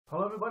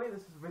Hello everybody,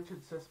 this is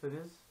Richard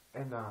Cespedes,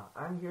 and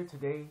I'm here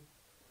today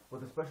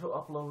with a special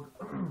upload.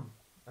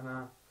 And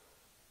I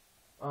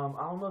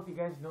don't know if you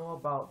guys know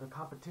about the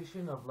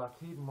competition of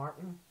LockHeed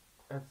Martin.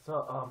 It's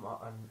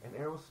an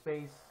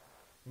aerospace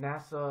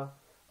NASA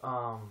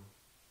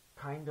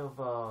kind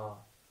of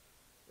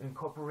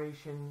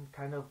incorporation,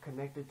 kind of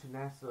connected to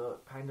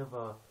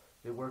NASA.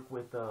 They work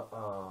with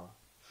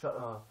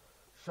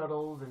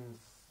shuttles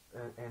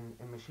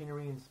and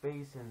machinery in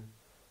space, and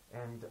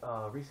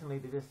recently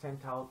they just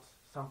sent out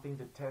something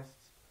to test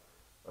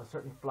a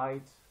certain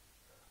flight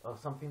of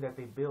something that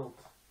they built,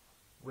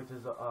 which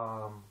is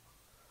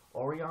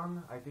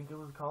Orion, I think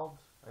it's called.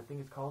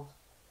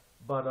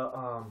 But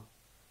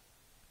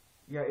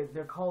yeah,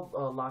 they're called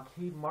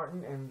LockHeed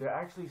Martin, and they're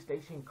actually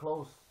stationed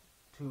close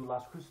to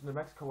Las Cruces, New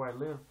Mexico, where I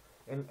live,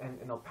 in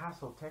El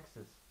Paso,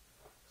 Texas.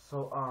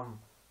 So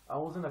I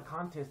was in a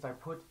contest I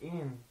put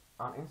in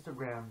on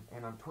Instagram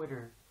and on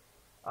Twitter.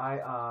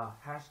 I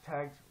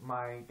hashtagged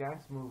my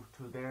dance move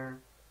to their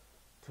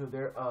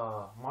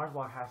Mars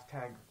Walk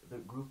hashtag, the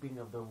grouping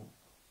of the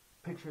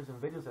pictures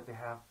and videos that they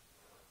have,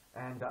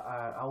 and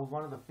I was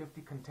one of the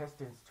 50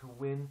 contestants to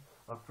win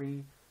a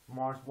free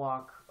Mars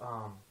Walk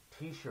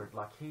t-shirt,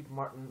 LockHeed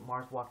Martin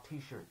Mars Walk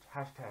t-shirt,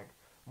 hashtag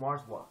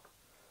Mars Walk,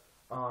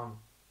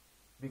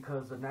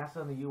 because the NASA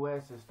in the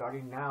US is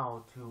starting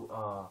now to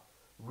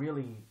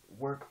really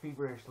work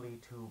feverishly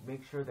to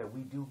make sure that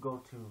we do go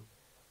to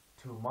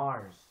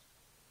Mars,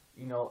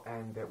 you know,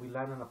 and that we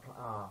land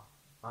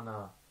on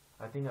a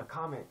I think a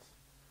comet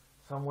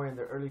somewhere in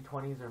the early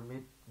 20s or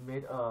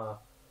mid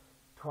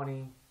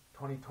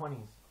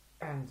 2020s,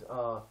 and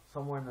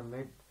somewhere in the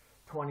mid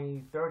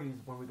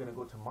 2030s when we're gonna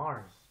go to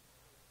Mars.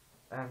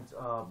 And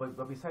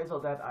but besides all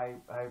that, I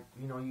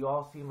you know, you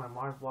all see my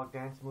Mars Walk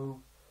dance move.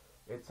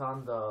 It's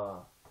on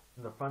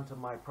in the front of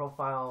my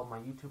profile, my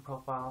YouTube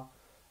profile,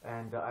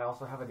 and I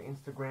also have an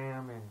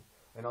Instagram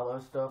and all that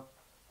other stuff.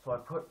 So I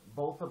put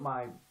both of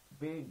my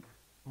big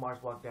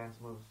Mars Walk dance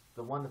moves,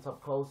 the one that's up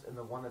close and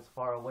the one that's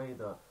far away,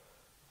 the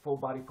full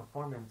body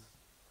performance,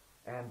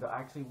 and I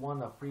actually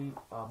won a free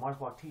Mars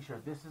Walk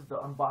t-shirt. This is the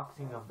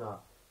unboxing of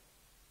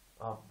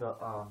the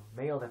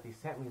mail that they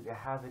sent me. It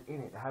has it in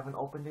it. I haven't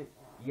opened it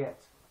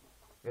yet.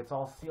 It's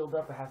all sealed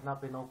up. It has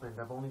not been opened.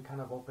 I've only kind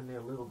of opened it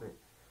a little bit,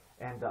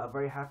 and I'm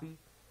very happy.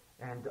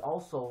 And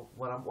also,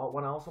 what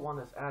I also want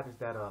to add is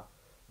that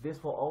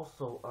this will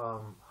also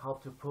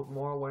help to put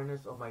more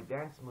awareness of my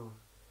dance move,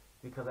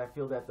 because I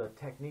feel that the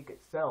technique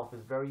itself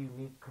is very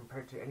unique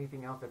compared to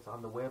anything else that's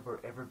on the web or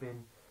ever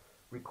been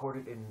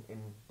recorded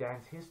in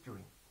dance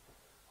history.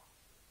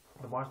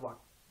 The Mars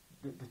Walk,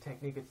 the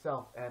technique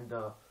itself, and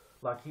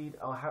LockHeed,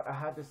 I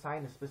had to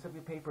sign a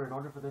specific paper in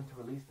order for them to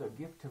release the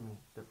gift to me,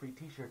 the free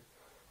t-shirt,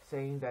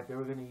 saying that they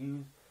were going to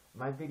use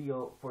my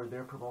video for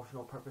their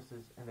promotional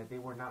purposes, and that they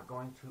were not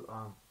going to,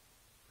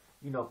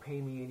 you know,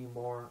 pay me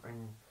anymore.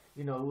 And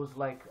you know, it was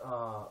like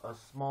a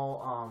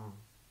small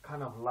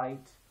kind of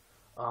light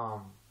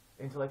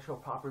intellectual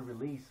property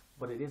release,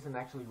 but it isn't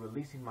actually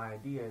releasing my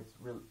idea. It's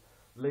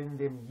letting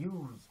them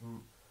use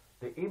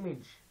the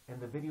image and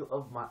the video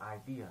of my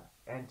idea,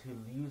 and to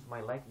use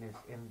my likeness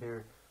in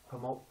their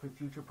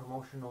future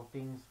promotional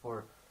things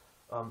for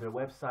their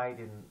website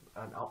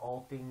and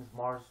all things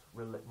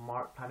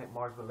planet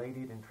Mars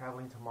related, and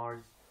traveling to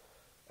Mars,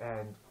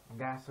 and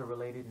NASA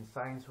related, and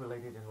science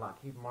related, and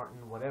LockHeed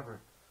Martin,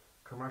 whatever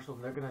commercials.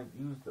 And they're gonna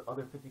use the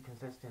other 50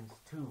 contestants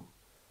too.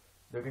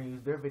 They're going to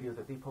use their videos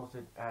that they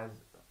posted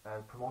as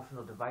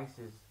promotional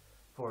devices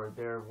for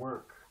their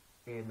work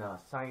in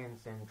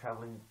science and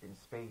traveling in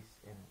space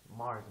and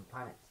Mars and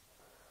planets.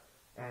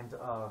 And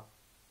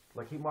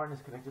LockHeed Martin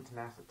is connected to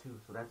NASA too,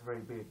 so that's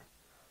very big.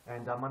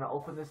 And I'm going to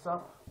open this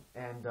up,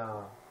 and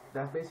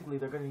that's basically,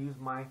 they're going to use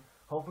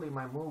hopefully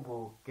my move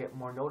will get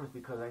more notice,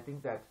 because I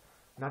think that,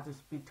 not to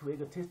speak too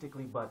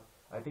egotistically, but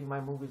I think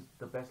my move is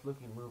the best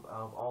looking move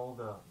out of all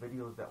the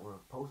videos that were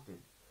posted.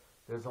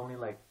 There's only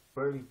like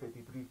barely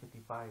 53,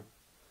 55,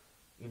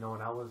 you know,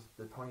 and I was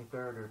the 23rd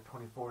or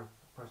 24th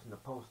person to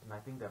post, and I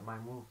think that my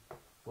move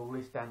will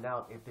really stand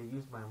out if they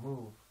use my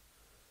move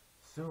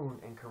soon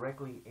and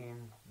correctly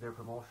in their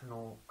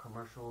promotional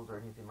commercials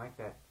or anything like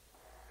that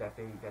that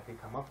they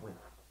come up with.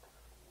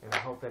 And I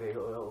hope that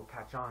it'll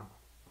catch on.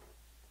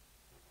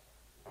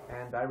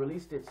 And I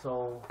released it,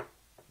 so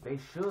they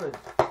should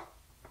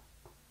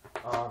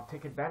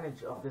take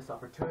advantage of this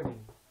opportunity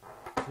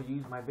to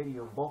use my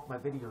video, both my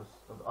videos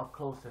of up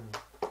close and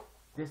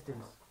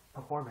distance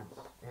performance,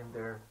 and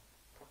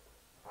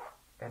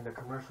the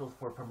commercials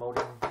for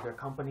promoting their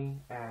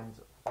company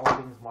and all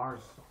things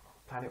Mars,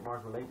 planet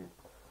Mars related.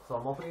 So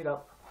I'm opening it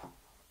up,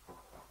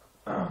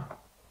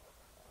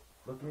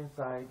 looking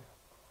inside.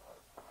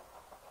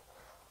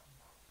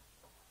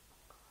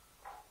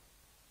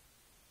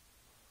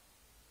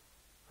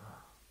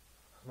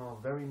 Smells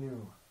very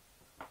new,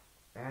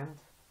 and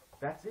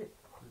that's it.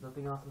 There's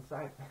nothing else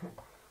inside.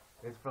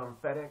 It's from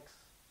FedEx,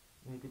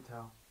 you can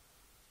tell.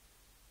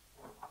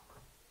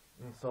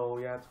 And so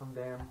yeah, it's from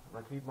them,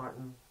 LockHeed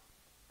Martin.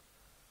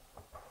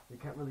 You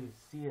can't really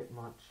see it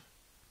much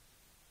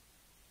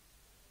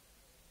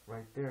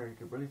right there. You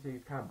can really see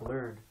it's kind of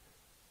blurred.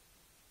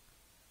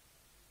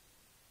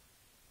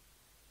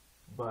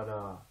 But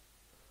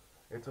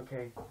it's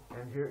okay.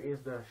 And here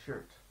is the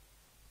shirt.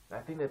 I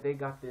think that they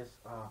got this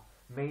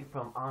made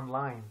from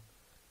online.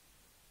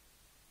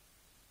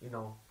 You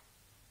know,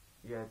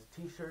 yeah, it's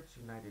T-Shirts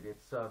United.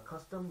 It's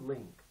custom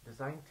link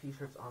design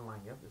T-shirts online.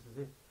 Yep, this is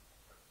it.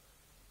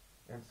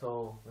 And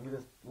so let me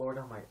just lower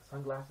down my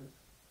sunglasses.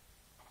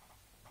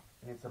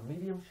 And it's a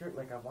medium shirt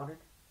like I wanted.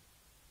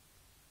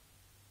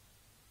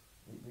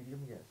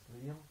 Medium, yes,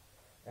 medium.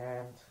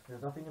 And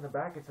there's nothing in the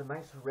back. It's a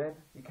nice red.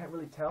 You can't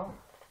really tell,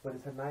 but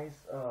it's a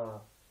nice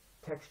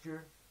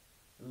texture,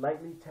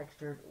 lightly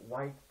textured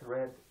white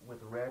thread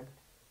with red.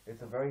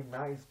 It's a very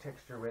nice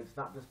texture red. It's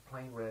not just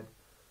plain red.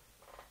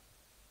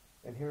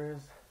 And here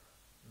is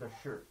the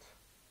shirt.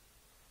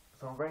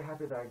 So I'm very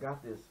happy that I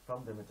got this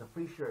from them. It's a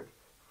free shirt,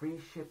 free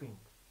shipping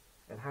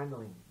and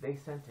handling. They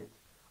sent it.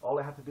 All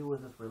I have to do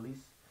was just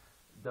release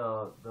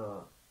the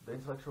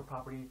intellectual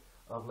property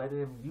of letting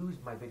them use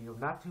my video,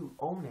 not to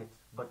own it,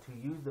 but to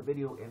use the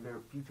video in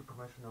their future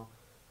promotional,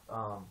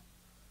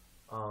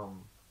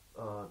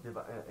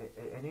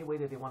 any way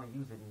that they want to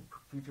use it in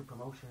future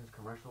promotions,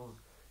 commercials,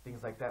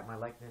 things like that, my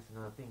likeness and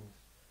other things.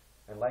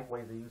 And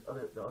likewise, they use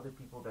the other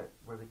people that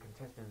were the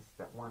contestants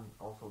that won,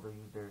 also they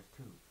use theirs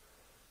too.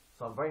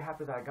 So I'm very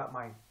happy that I got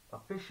my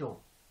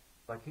official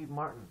LockHeed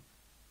Martin.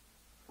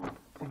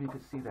 See if you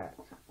could see that.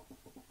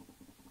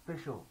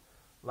 Official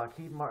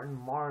LockHeed Martin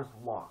Mars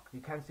Walk. You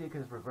can't see it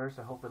because it's reversed.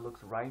 I hope it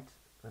looks right.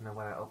 And then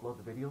when I upload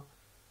the video,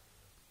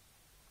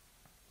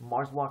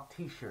 Mars Walk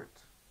T-shirt.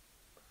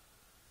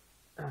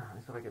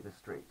 Let's see if I get this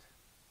straight.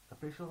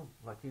 Official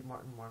LockHeed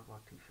Martin Mars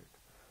Walk T-shirt.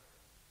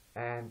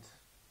 And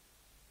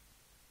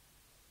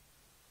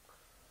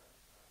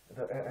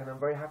I'm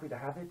very happy to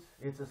have it.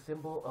 It's a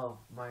symbol of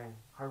my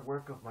hard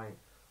work, of my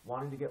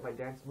wanting to get my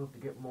dance move to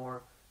get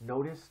more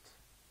noticed.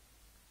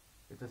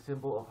 It's a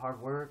symbol of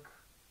hard work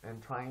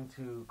and trying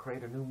to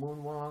create a new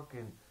moonwalk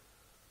and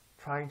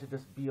trying to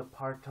just be a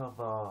part of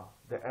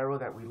the era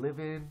that we live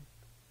in.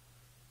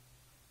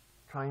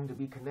 Trying to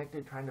be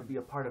connected, trying to be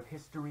a part of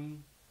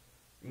history.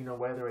 You know,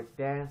 whether it's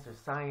dance or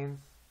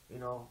science, you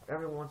know,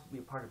 everyone wants to be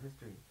a part of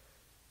history.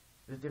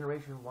 This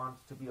generation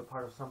wants to be a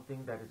part of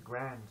something that is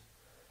grand,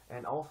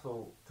 and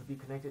also to be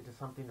connected to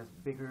something that's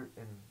bigger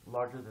and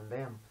larger than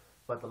them.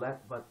 But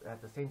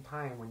at the same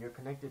time, when you're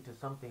connected to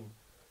something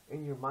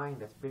in your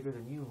mind that's bigger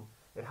than you,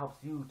 it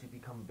helps you to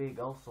become big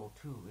also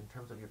too, in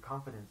terms of your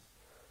confidence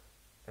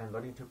and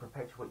learning to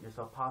perpetuate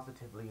yourself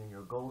positively in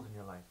your goals in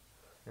your life.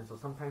 And so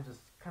sometimes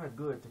it's kind of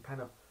good to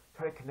kind of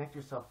try to connect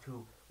yourself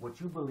to what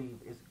you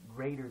believe is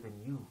greater than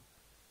you,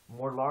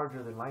 more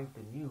larger than life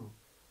than you.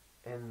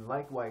 And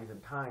likewise, in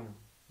time,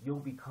 you'll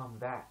become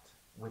that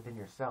within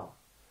yourself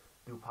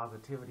through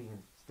positivity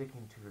and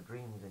sticking to your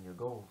dreams and your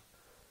goals.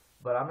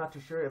 But I'm not too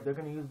sure if they're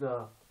going to use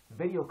the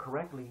video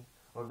correctly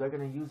or if they're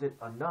going to use it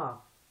enough.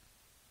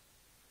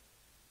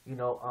 You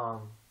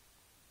know,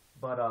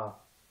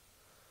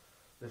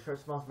 the shirt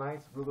smells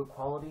nice, real good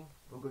quality,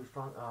 real good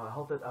strong. I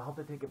hope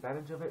they take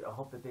advantage of it. I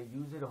hope that they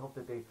use it. I hope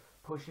that they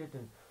push it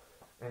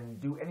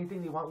and do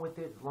anything they want with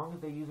it, as long as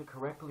they use it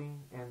correctly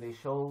and they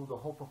show the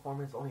whole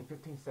performance. Only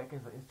 15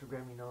 seconds on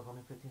Instagram, you know, it's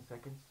only 15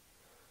 seconds,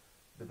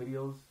 the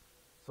videos,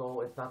 so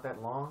it's not that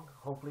long.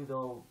 Hopefully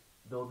they'll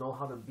know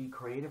how to be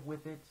creative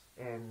with it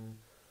and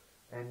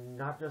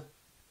not just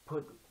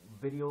put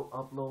video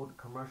upload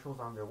commercials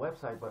on their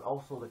website, but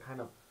also to kind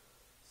of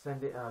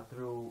send it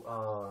through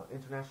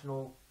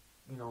international,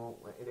 you know,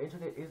 the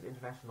internet is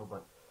international,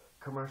 but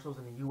commercials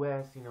in the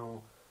US, you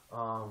know,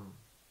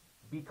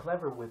 be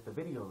clever with the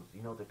videos,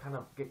 you know, to kind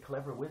of get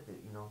clever with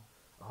it, you know.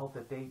 I hope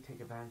that they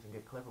take advantage and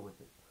get clever with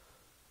it.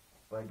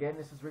 But again,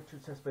 this is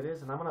Richard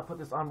Cespedes, and I'm going to put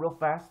this on real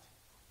fast.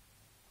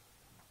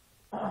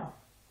 Put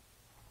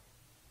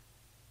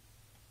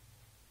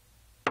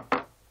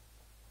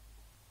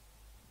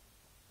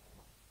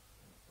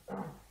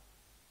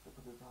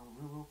this on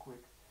real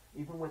quick,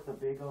 even with the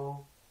big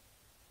old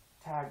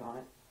tag on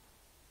it.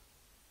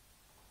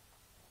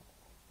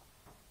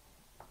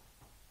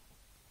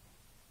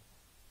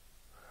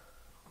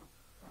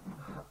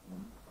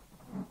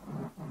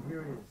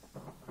 Here it is.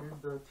 Here's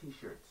the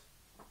t-shirt.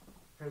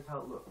 Here's how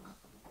it looks.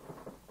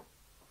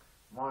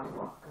 Mars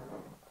Walk.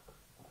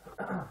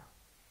 Can't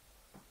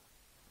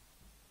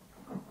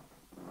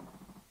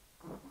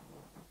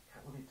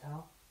really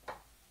tell.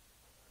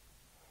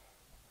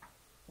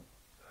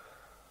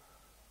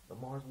 The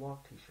Mars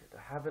Walk t-shirt.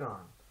 I have it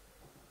on.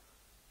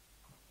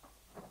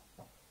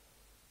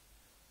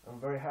 I'm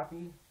very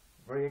happy,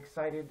 very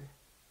excited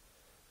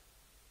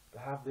to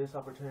have this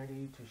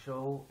opportunity to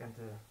show and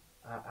to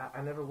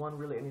I never won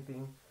really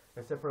anything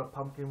except for a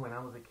pumpkin when I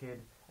was a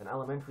kid in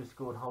elementary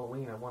school and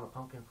Halloween. I won a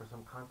pumpkin for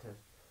some contest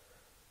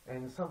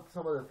and some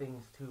other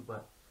things too,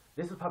 but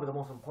this is probably the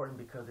most important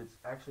because it's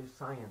actually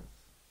science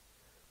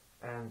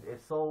and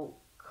it's so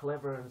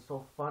clever and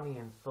so funny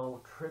and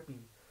so trippy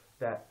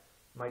that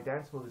my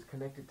dance move is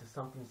connected to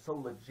something so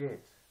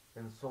legit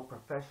and so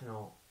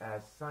professional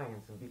as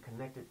science, and be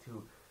connected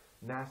to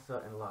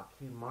NASA and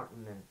LockHeed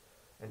Martin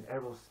and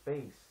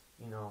aerospace,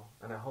 you know,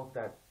 and I hope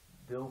that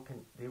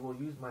they will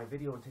use my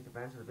video and take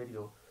advantage of the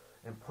video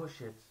and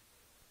push it,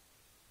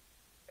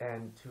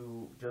 and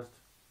to just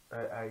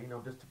you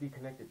know, just to be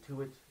connected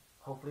to it.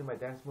 Hopefully my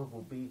dance move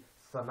will be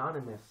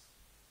synonymous.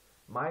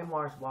 My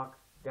Mars walk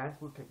dance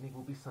move technique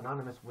will be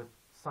synonymous with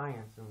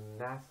science and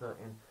NASA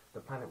and the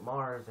planet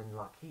Mars and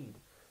Lockheed.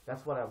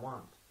 That's what I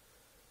want.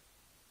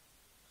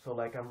 So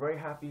like, I'm very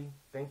happy.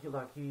 Thank you,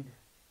 Lockheed.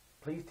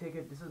 Please take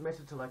it. This is a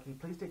message to Lockheed.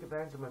 Please take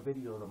advantage of my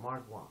video, the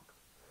Mars walk.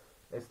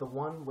 It's the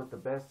one with the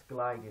best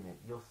glide in it.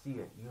 You'll see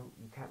it. You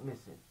can't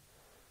miss it.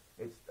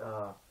 It's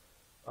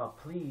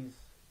please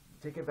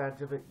take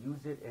advantage of it.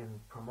 Use it and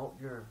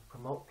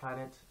promote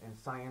planet and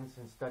science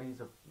and studies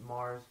of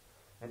Mars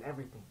and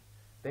everything.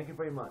 Thank you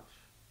very much,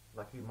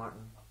 LockHeed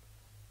Martin.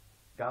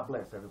 God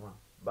bless everyone.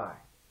 Bye.